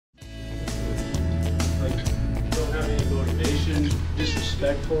intrusion,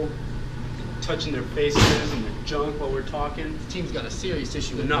 disrespectful, touching their faces and their junk while we're talking. The team's got a serious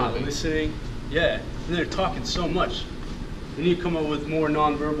issue with not moving. listening. Yeah, and they're talking so much. They need to come up with more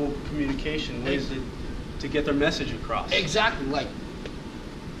nonverbal communication ways to get their message across. Exactly, like.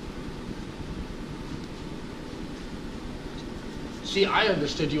 See, I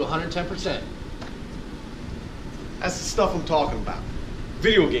understood you 110%. That's the stuff I'm talking about.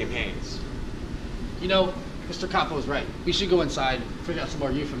 Video game hands. You know, Mr. Capo is right. We should go inside and figure out some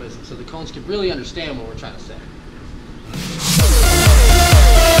more euphemisms so the cones can really understand what we're trying to say.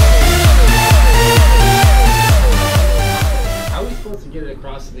 How are we supposed to get it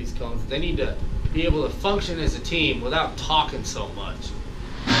across to these cones? They need to be able to function as a team without talking so much.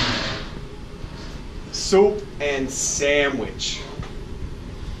 Soup and sandwich.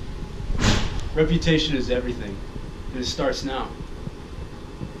 Reputation is everything, and it starts now.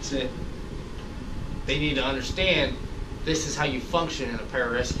 That's it. They need to understand this is how you function in a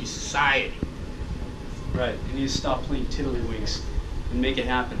pararescue society. Right, they need to stop playing tiddlywinks and make it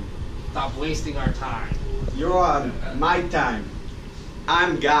happen. Stop wasting our time. You're on my time.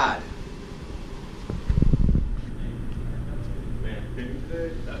 I'm God.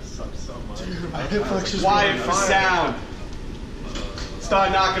 That sucks so much. Quiet for sound.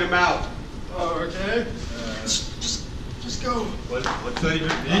 Start knocking them out. Oh, okay. Just go. What's that even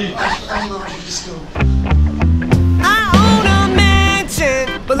mean? I don't know. Just go. I own a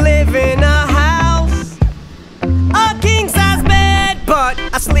mansion, but live in a house. A king-size bed, but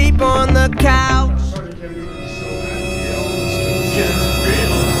I sleep on the couch.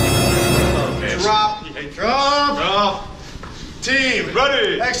 Drop. Team.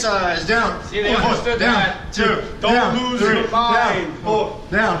 Ready. Exercise. Down. See, they understood down. that. 2. Don't down, lose 3, your mind. Down. 4.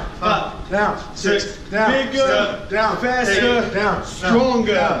 Down. 5. Down. 6. Down. Bigger. Down. Faster. Down.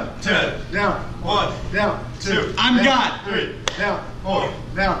 Stronger. 10. Down. 1. Down. 2. I'm God. 3. Down. 4.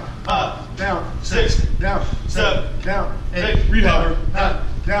 Down. 5. Down. 6. Down. 7. Down. 8. Rehover.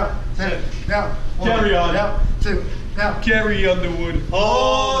 Down. 10. Down. 1. Carry on. Down. 2. Down. Carry Underwood.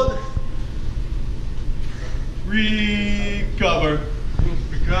 Hold. Recover.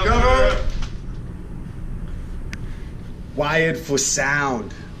 Recover. Wired for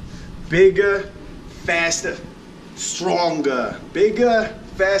sound. Bigger, faster, stronger. Bigger,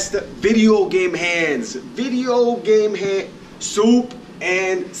 faster. Video game hands. Video game hand. Soup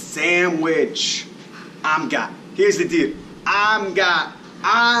and sandwich. I'm God. Here's the deal. I'm God.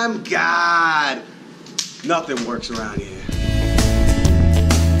 I'm God. Nothing works around here.